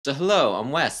So hello,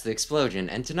 I'm Wes, the Explosion,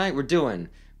 and tonight we're doing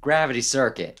Gravity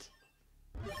Circuit.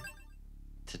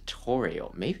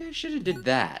 Tutorial. Maybe I should have did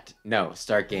that. No,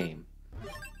 start game.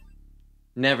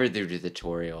 Never do the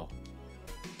tutorial.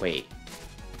 Wait.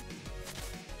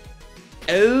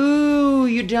 Oh,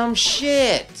 you dumb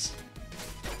shit!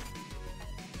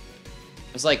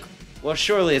 I was like, well,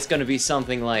 surely it's gonna be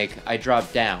something like I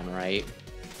drop down, right?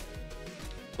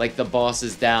 Like the boss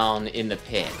is down in the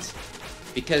pit.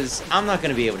 Because I'm not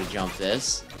gonna be able to jump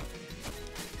this.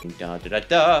 Da da da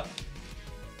da.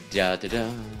 Da da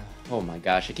da. Oh my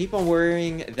gosh, I keep on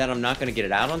worrying that I'm not gonna get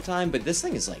it out on time, but this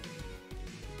thing is like...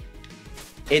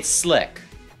 It's slick.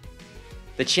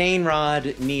 The Chain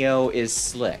Rod Neo is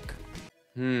slick.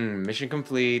 Mission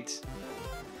complete.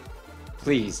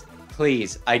 Please,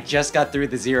 please, I just got through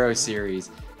the Zero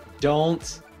series.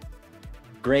 Don't...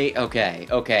 Great,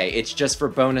 okay, it's just for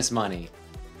bonus money.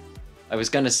 I was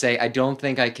gonna say, I don't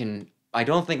think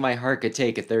my heart could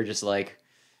take it. They're just like,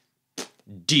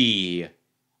 D.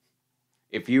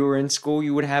 If you were in school,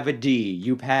 you would have a D.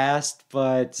 You passed,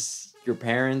 but your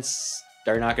parents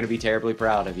are not gonna be terribly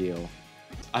proud of you.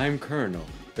 I'm Colonel,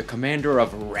 the commander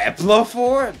of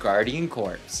Replafor Guardian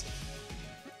Corps.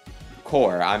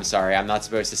 Corps, I'm sorry, I'm not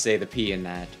supposed to say the P in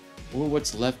that. Or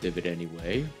what's left of it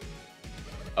anyway.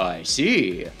 I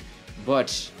see.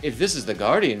 But if this is the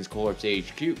Guardians Corps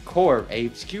HQ,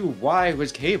 why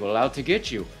was Cable out to get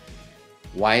you?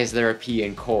 Why is there a P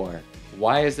in Core?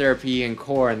 Why is there a P in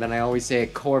Core and then I always say a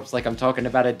corpse like I'm talking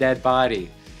about a dead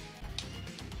body?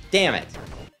 Damn it.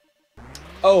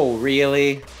 Oh,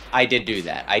 really? I did do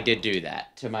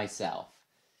that to myself.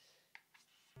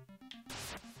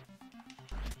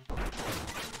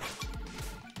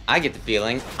 I get the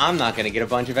feeling I'm not gonna get a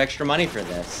bunch of extra money for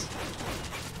this.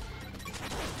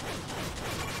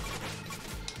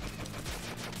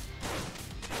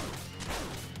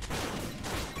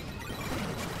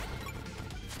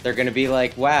 They're gonna be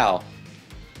like, wow.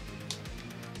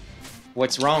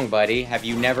 What's wrong, buddy? Have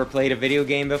you never played a video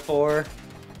game before?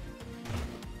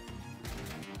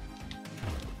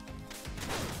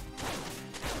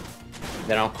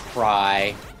 Then I'll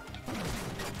cry.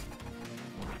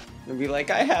 They'll be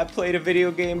like, I have played a video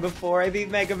game before. I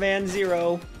beat Mega Man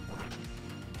Zero.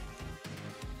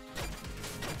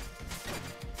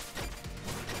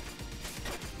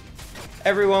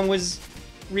 Everyone was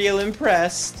real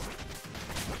impressed.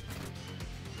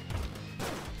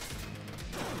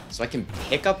 So I can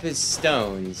pick up his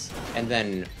stones and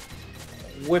then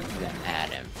whip them at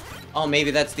him. Oh,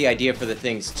 maybe that's the idea for the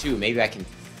things too. Maybe I can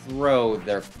throw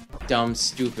their dumb,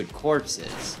 stupid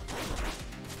corpses.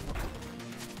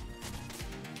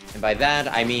 And by that,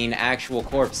 I mean actual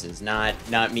corpses,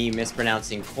 not me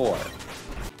mispronouncing core.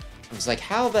 I was like,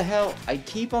 how the hell? I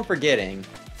keep on forgetting.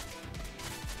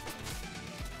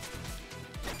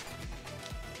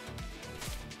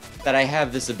 That I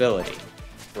have this ability,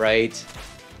 right?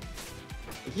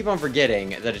 I keep on forgetting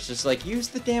that it's just like, use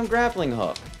the damn grappling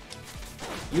hook.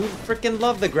 You freaking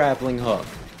love the grappling hook.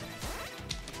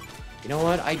 You know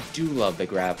what? I do love the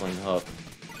grappling hook.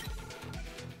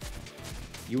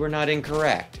 You are not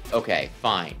incorrect. Okay,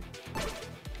 fine.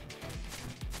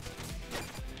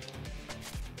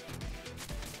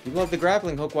 You love the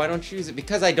grappling hook, why don't you use it?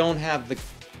 Because I don't have the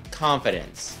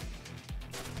confidence.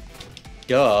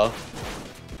 Duh.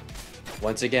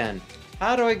 Once again.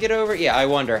 How do I get over? Yeah, I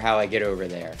wonder how I get over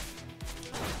there.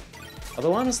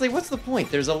 Although, honestly, what's the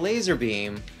point? There's a laser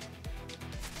beam.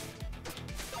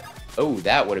 Oh,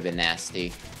 that would have been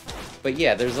nasty. But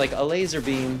yeah, there's like a laser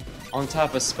beam on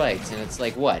top of spikes, and it's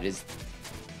like, what?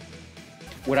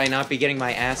 Would I not be getting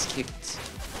my ass kicked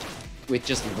with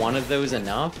just one of those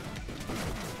enough?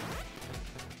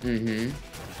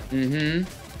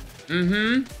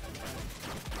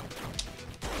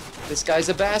 This guy's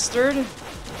a bastard.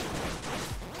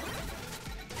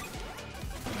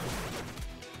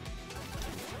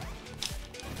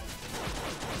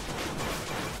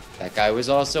 That guy was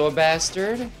also a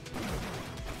bastard.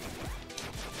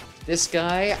 This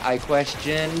guy, I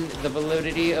question the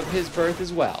validity of his birth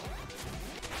as well.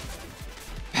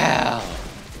 Pow!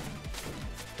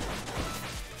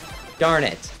 Darn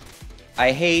it.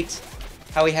 I hate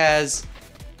how he has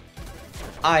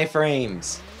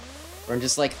iframes. Where I'm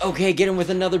just like, okay, get him with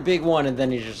another big one, and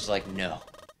then he's just like, no.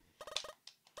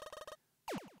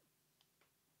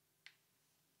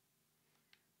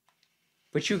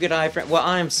 But you get iframe. Well,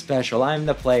 I'm special. I'm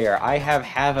the player. I have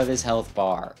half of his health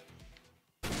bar.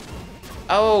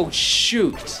 Oh,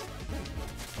 shoot.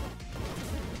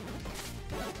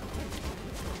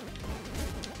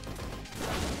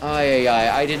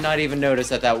 I did not even notice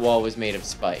that that wall was made of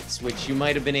spikes, which you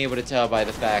might have been able to tell by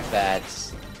the fact that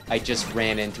I just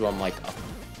ran into him like a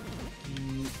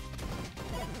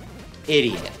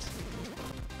idiot.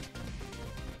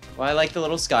 Well, I like the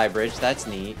little sky bridge. That's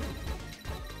neat.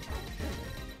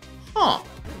 Huh.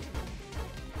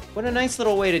 What a nice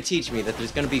little way to teach me that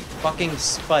there's gonna be fucking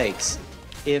spikes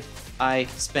if I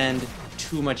spend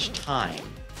too much time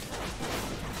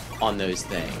on those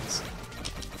things.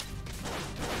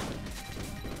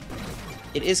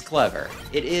 It is clever.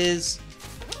 It is...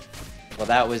 Well,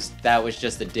 that was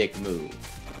just a dick move.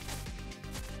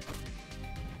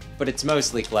 But it's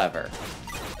mostly clever.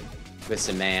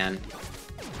 Listen, man.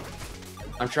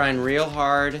 I'm trying real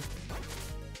hard.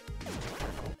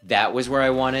 That was where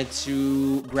I wanted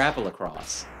to grapple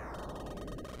across.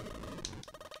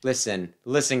 Listen,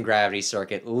 Gravity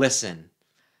Circuit, listen.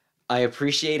 I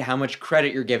appreciate how much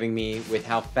credit you're giving me with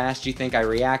how fast you think I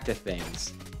react to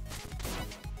things.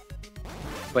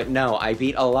 But no, I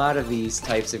beat a lot of these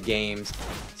types of games,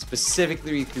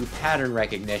 specifically through pattern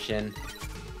recognition,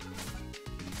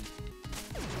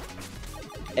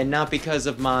 and not because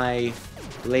of my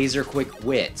laser-quick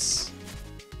wits.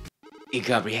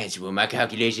 Incomprehensible, my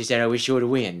calculations said I was sure to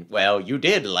win. Well, you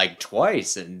did, like,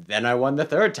 twice, and then I won the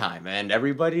third time, and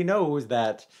everybody knows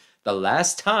that the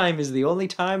last time is the only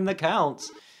time that counts.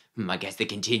 I guess the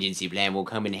contingency plan will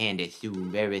come in handy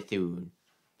soon, very soon.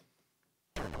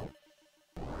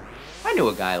 I knew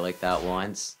a guy like that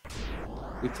once.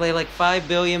 We'd play like 5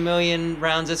 billion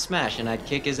rounds of Smash, and I'd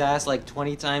kick his ass like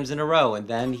 20 times in a row, and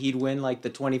then he'd win like the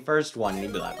 21st one, and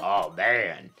he'd be like, oh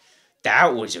man,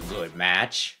 that was a good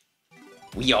match.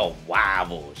 We all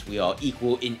rivals. We all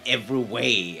equal in every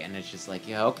way. And it's just like,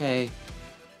 yeah, okay.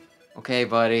 Okay,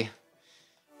 buddy.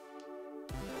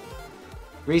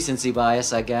 Recency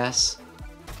bias, I guess.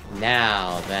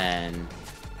 Now then.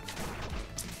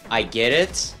 I get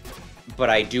it, but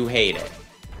I do hate it.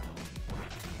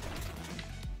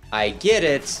 I get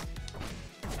it,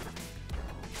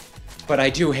 but I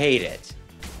do hate it.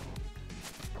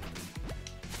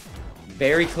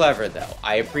 Very clever, though.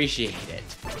 I appreciate it.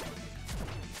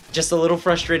 Just a little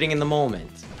frustrating in the moment.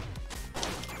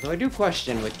 Though I do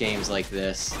question with games like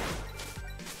this.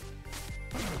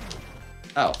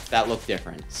 Oh, that looked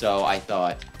different. So I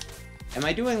thought, am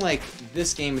I doing, like,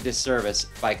 this game a disservice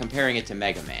by comparing it to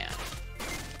Mega Man?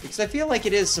 Because I feel like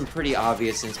it is some pretty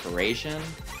obvious inspiration.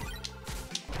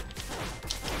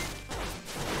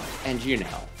 And, you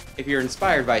know, if you're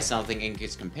inspired by something and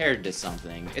gets compared to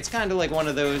something, it's kind of like one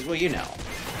of those, well, you know,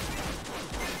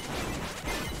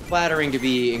 flattering to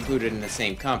be included in the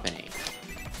same company.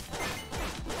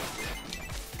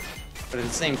 But at the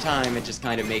same time, it just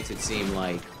kind of makes it seem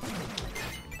like,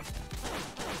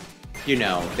 you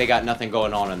know, they got nothing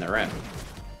going on their own.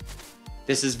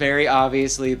 This is very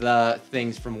obviously the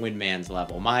things from Windman's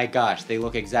level. My gosh, they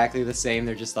look exactly the same,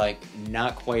 they're just like,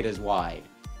 not quite as wide.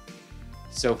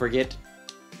 So forget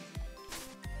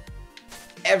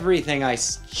everything I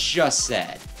just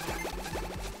said.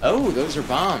 Oh, those are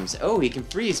bombs. Oh, he can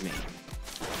freeze me.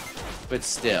 But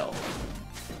still.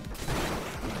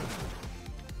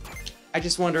 I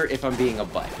just wonder if I'm being a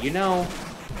butt. You know,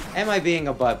 am I being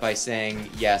a butt by saying,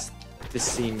 yes, this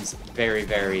seems very,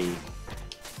 very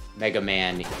Mega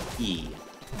Man-y?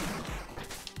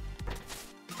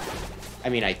 I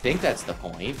mean, I think that's the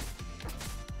point.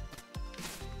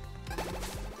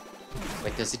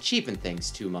 But does it cheapen things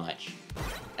too much?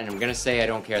 And I'm gonna say I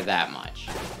don't care that much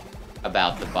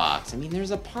about the box. I mean, there's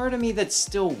a part of me that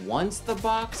still wants the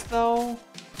box, though.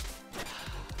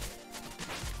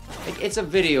 Like, it's a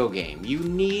video game. You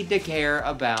need to care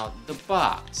about the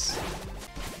box.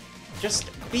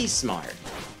 Just be smart.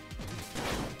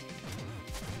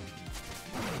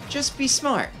 Just be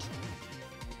smart.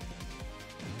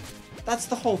 That's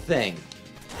the whole thing.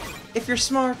 If you're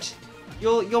smart,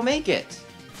 you'll make it.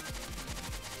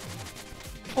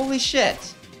 Holy shit.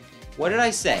 What did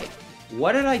I say?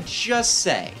 What did I just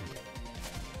say?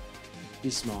 Be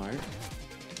smart.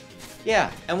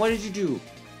 Yeah, and what did you do?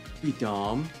 Be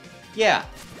dumb. Yeah,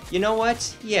 you know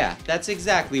what? Yeah, that's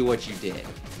exactly what you did.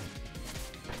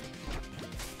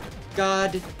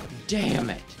 God damn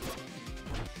it.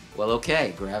 Well,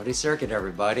 okay, Gravity Circuit,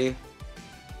 everybody.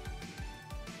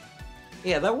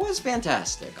 Yeah, that was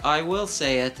fantastic. I will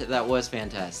say it, that was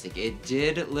fantastic. It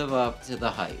did live up to the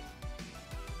hype.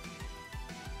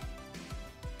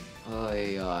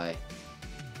 Oy, oy.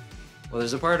 Well,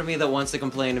 there's a part of me that wants to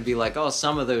complain and be like, oh,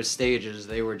 some of those stages,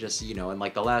 they were just, you know, and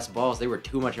like the last balls, they were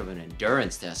too much of an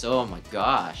endurance test. Oh my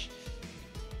gosh.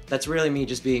 That's really me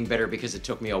just being bitter because it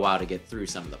took me a while to get through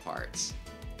some of the parts.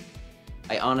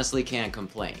 I honestly can't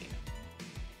complain.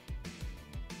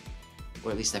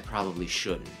 Or at least I probably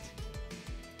shouldn't.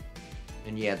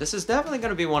 And yeah, this is definitely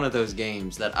going to be one of those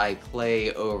games that I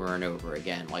play over and over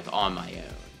again, like on my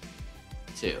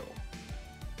own, too.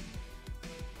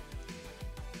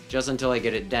 Just until I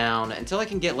get it down, until I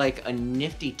can get like a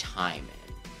nifty time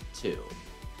in, too.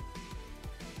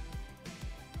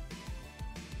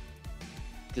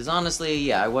 Because honestly,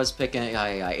 yeah, I was picking,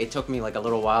 it took me like a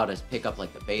little while to pick up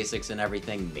like the basics and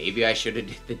everything. Maybe I should have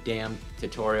did the damn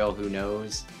tutorial, who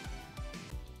knows?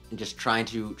 And just trying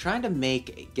to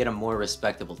get a more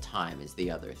respectable time is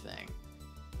the other thing.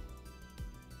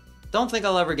 Don't think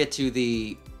I'll ever get to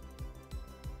the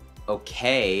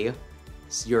okay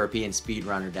European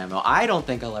speedrunner demo. I don't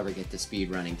think I'll ever get to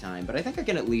speedrunning time, but I think I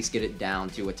can at least get it down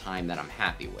to a time that I'm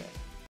happy with.